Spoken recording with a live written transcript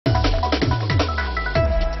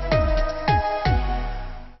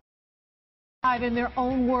alive in their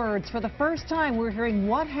own words. For the first time, we're hearing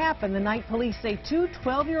what happened the night police say two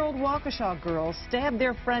 12-year-old Waukesha girls stabbed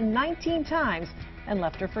their friend 19 times and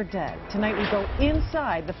left her for dead. Tonight we go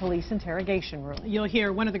inside the police interrogation room. You'll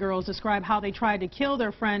hear one of the girls describe how they tried to kill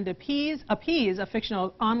their friend to appease a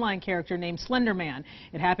fictional online character named Slenderman.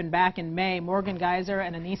 It happened back in May. Morgan Geyser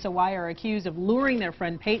and Anissa Wire are accused of luring their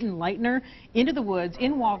friend Peyton Leitner into the woods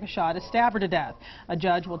in Waukesha to stab her to death. A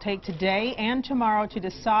judge will take today and tomorrow to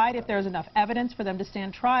decide if there's enough evidence for them to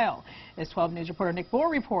stand trial. As 12 News reporter Nick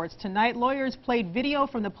Bohr reports, tonight lawyers played video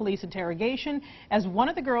from the police interrogation as one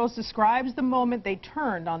of the girls describes the moment they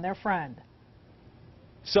turned on their friend.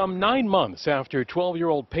 Some 9 months after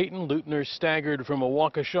 12-year-old Peyton Leitner staggered from a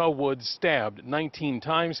Waukesha woods, stabbed 19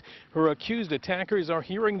 times, her accused attackers are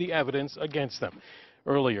hearing the evidence against them.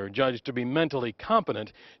 Earlier judged to be mentally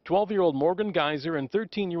competent, 12-year-old Morgan Geyser and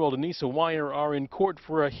 13-year-old Anissa Wire are in court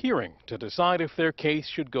for a hearing to decide if their case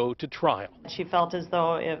should go to trial. She felt as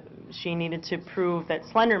though if she needed to prove that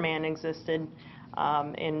Slenderman existed,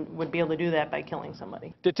 and would be able to do that by killing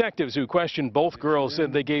somebody. Detectives who questioned both girls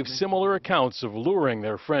said they gave similar accounts of luring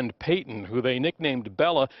their friend Peyton, who they nicknamed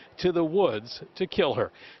Bella, to the woods to kill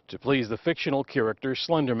her, to please the fictional character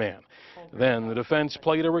Slenderman. Then the defense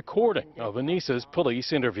played a recording of Anissa's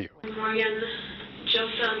police interview. Morgan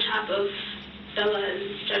jumped on top of Bella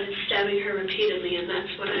and started stabbing her repeatedly, and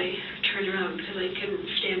that's when I turned around because I couldn't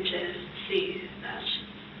stand to see that.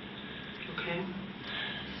 Okay.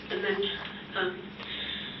 And then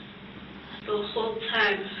the whole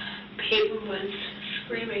time, Peyton was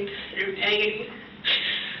screaming in agony,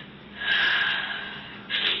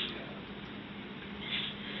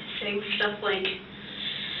 saying stuff like,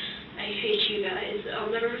 "I hate you guys,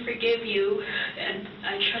 I'll never forgive you, and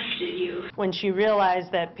I trusted you." When she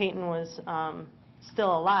realized that Peyton was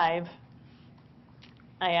still alive,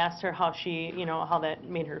 I asked her how how that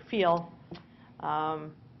made her feel.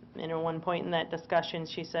 And at one point in that discussion,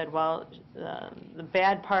 she said, well, the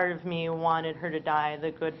bad part of me wanted her to die,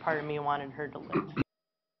 the good part of me wanted her to live.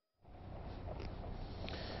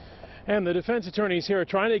 And the defense attorneys here are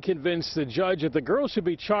trying to convince the judge that the girls should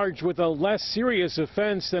be charged with a less serious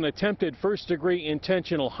offense than attempted first-degree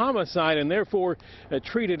intentional homicide and therefore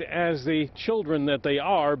treated as the children that they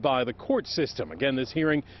are by the court system. Again, this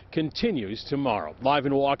hearing continues tomorrow. Live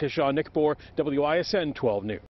in Waukesha, Nick Bohr, WISN 12 News.